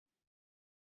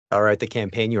All right, the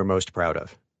campaign you're most proud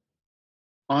of.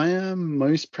 I am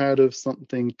most proud of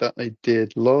something that I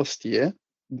did last year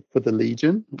for the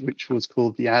Legion, which was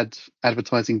called the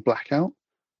Advertising Blackout.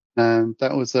 And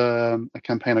that was a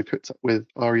campaign I cooked up with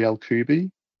Ariel Kubi,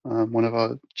 one of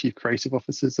our chief creative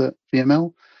officers at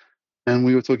VML. And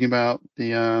we were talking about the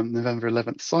November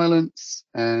 11th silence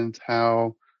and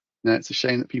how it's a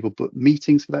shame that people book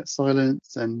meetings for that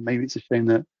silence, and maybe it's a shame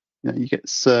that you get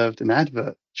served an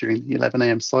advert during the 11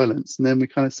 a.m. silence. And then we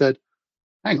kind of said,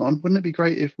 hang on, wouldn't it be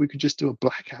great if we could just do a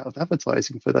blackout of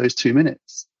advertising for those 2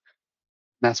 minutes?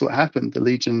 And that's what happened. The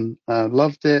Legion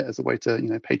loved it as a way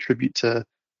to, pay tribute to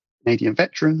Canadian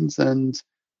veterans, and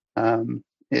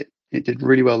it did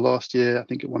really well last year. I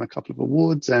think it won a couple of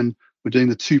awards, and we're doing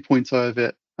the 2.0 of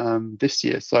it this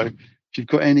year. So if you've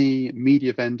got any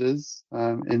media vendors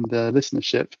in the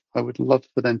listenership, I would love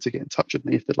for them to get in touch with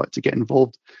me if they'd like to get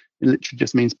involved. It literally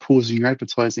just means pausing your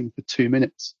advertising for 2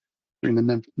 minutes during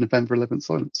the November 11th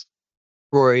silence.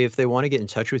 Rory, if they want to get in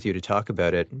touch with you to talk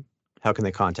about it, how can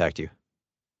they contact you?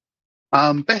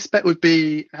 Best bet would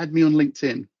be add me on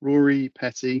LinkedIn, Rory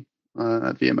Petty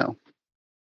at VML.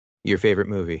 Your favorite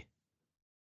movie?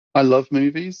 I love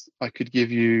movies. I could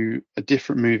give you a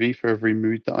different movie for every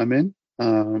mood that I'm in.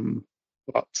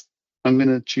 But I'm going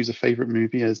to choose a favorite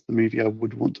movie as the movie I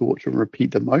would want to watch and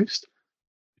repeat the most.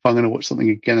 If I'm going to watch something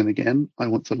again and again, I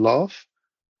want to laugh.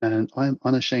 And I'm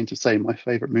unashamed to say my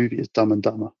favorite movie is Dumb and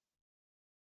Dumber.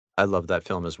 I love that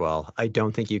film as well. I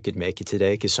don't think you could make it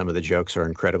today because some of the jokes are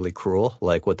incredibly cruel,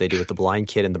 like what they do with the blind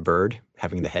kid and the bird,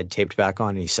 having the head taped back on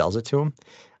and he sells it to him.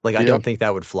 Like, I don't Yep. think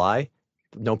that would fly.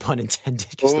 No pun intended,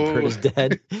 because the bird Oh, is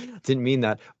dead. Didn't mean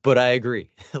that, but I agree.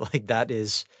 Like, that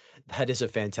is a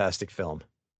fantastic film.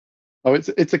 oh,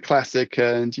 it's a classic,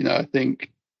 and I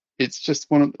think it's just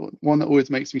one that always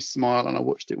makes me smile. And I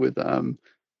watched it with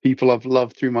people I've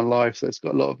loved through my life, so it's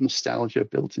got a lot of nostalgia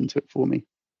built into it for me.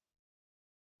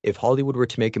 If Hollywood were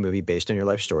to make a movie based on your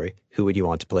life story, who would you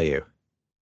want to play you?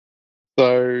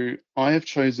 So I have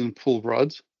chosen Paul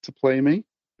Rudd to play me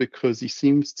because he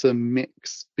seems to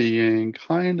mix being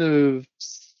kind of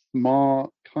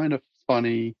smart, kind of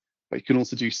funny, but he can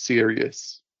also do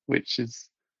serious, which is,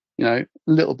 a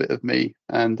little bit of me.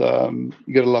 And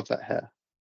you got to love that hair.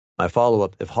 My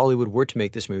follow-up, if Hollywood were to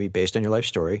make this movie based on your life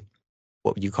story,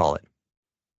 what would you call it?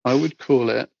 I would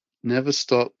call it Never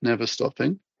Stop, Never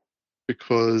Stopping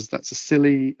because that's a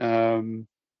silly Andy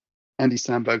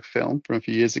Samberg film from a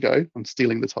few years ago. I'm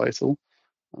stealing the title.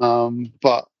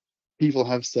 But people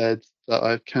have said that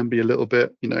I can be a little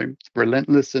bit,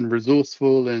 relentless and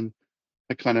resourceful, and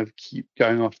I kind of keep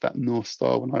going off that North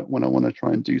Star when I want to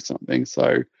try and do something.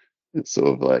 So it's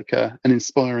sort of like an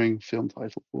inspiring film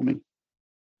title for me.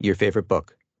 Your favorite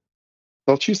book?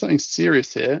 I'll choose something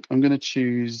serious here. I'm going to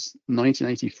choose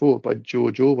 1984 by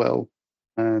George Orwell,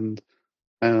 and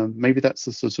maybe that's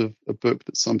a sort of a book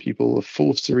that some people are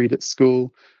forced to read at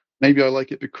school. Maybe I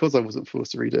like it because I wasn't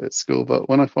forced to read it at school. But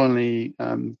when I finally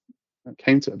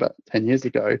came to it about 10 years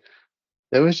ago,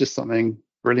 there was just something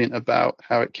brilliant about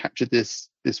how it captured this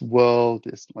world,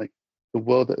 this like the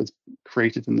world that was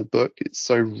created in the book. It's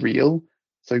so real,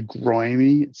 so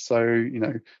grimy, it's so,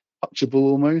 touchable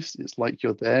almost. It's like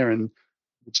you're there, and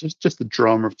it's just the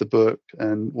drama of the book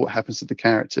and what happens to the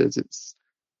characters. It's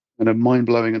kind of mind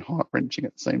blowing and heart wrenching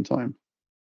at the same time.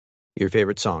 Your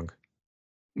favorite song?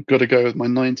 Got to go with my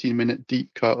 19-minute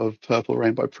deep cut of Purple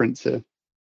Rain by Prince here.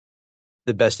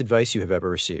 The best advice you have ever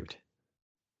received?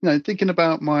 Thinking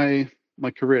about my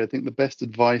career, I think the best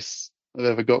advice I've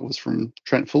ever got was from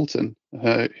Trent Fulton,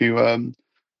 who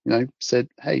said,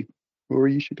 "Hey,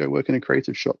 Rory, you should go work in a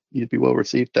creative shop. You'd be well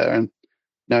received there." And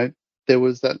there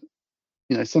was that.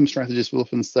 Some strategists will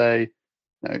often say,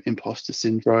 imposter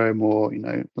syndrome or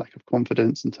lack of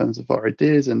confidence in terms of our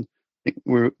ideas, and I think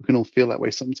we can all feel that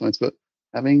way sometimes. But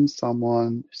having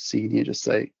someone senior just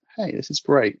say, "Hey, this is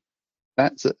great,"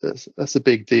 that's a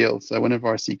big deal. So whenever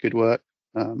I see good work,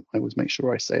 I always make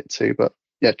sure I say it too. But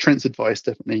yeah, Trent's advice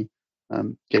definitely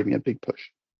gave me a big push.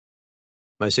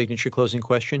 My signature closing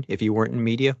question, if you weren't in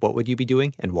media, what would you be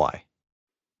doing and why?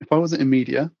 If I wasn't in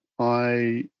media,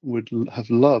 I would have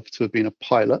loved to have been a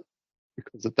pilot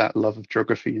because of that love of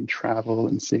geography and travel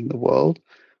and seeing the world.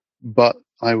 But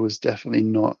I was definitely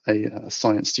not a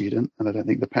science student, and I don't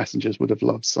think the passengers would have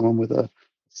loved someone with a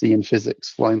C in physics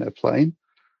flying their plane.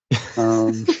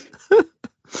 Um,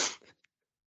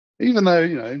 Even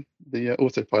though the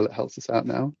autopilot helps us out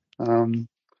now. And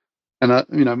I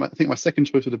think my second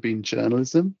choice would have been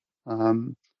journalism,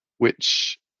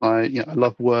 which I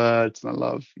love words and I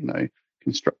love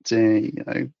constructing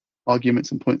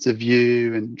arguments and points of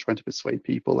view and trying to persuade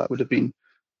people. That would have been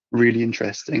really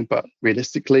interesting. But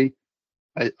realistically,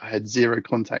 I had zero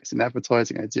contacts in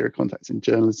advertising. I had zero contacts in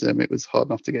journalism. It was hard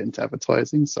enough to get into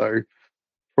advertising, so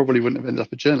probably wouldn't have ended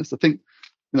up a journalist. I think,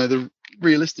 the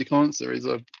realistic answer is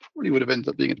I probably would have ended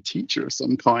up being a teacher of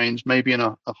some kind, maybe in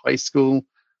a high school,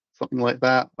 something like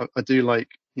that. I do like,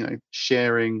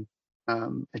 sharing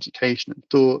education and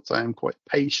thoughts. I am quite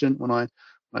patient when I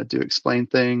do explain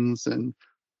things, and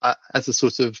as a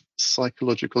sort of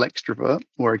psychological extrovert,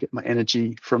 where I get my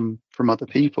energy from other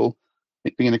people,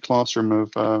 being in a classroom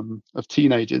of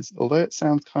teenagers, although it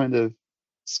sounds kind of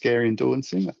scary and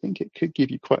daunting, I think it could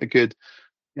give you quite a good,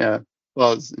 yeah,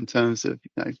 buzz in terms of,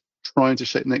 trying to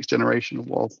shape the next generation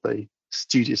whilst they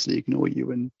studiously ignore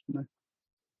you and,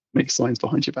 make signs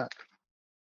behind your back.